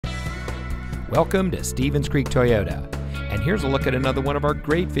Welcome to Stevens Creek Toyota, and here's a look at another one of our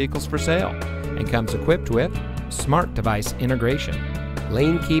great vehicles for sale, and comes equipped with smart device integration,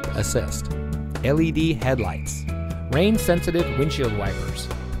 lane keep assist, LED headlights, rain sensitive windshield wipers,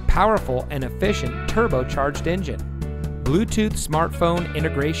 powerful and efficient turbocharged engine, Bluetooth smartphone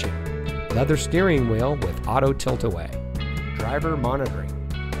integration, leather steering wheel with auto tilt-away, driver monitoring,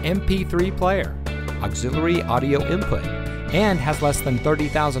 MP3 player, auxiliary audio input, and has less than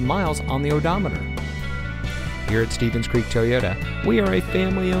 30,000 miles on the odometer. Here at Stevens Creek Toyota, we are a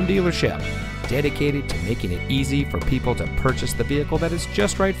family-owned dealership dedicated to making it easy for people to purchase the vehicle that is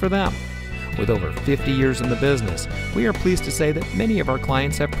just right for them. With over 50 years in the business, we are pleased to say that many of our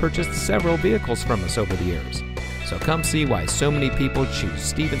clients have purchased several vehicles from us over the years. So come see why so many people choose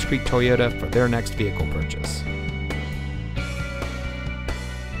Stevens Creek Toyota for their next vehicle purchase.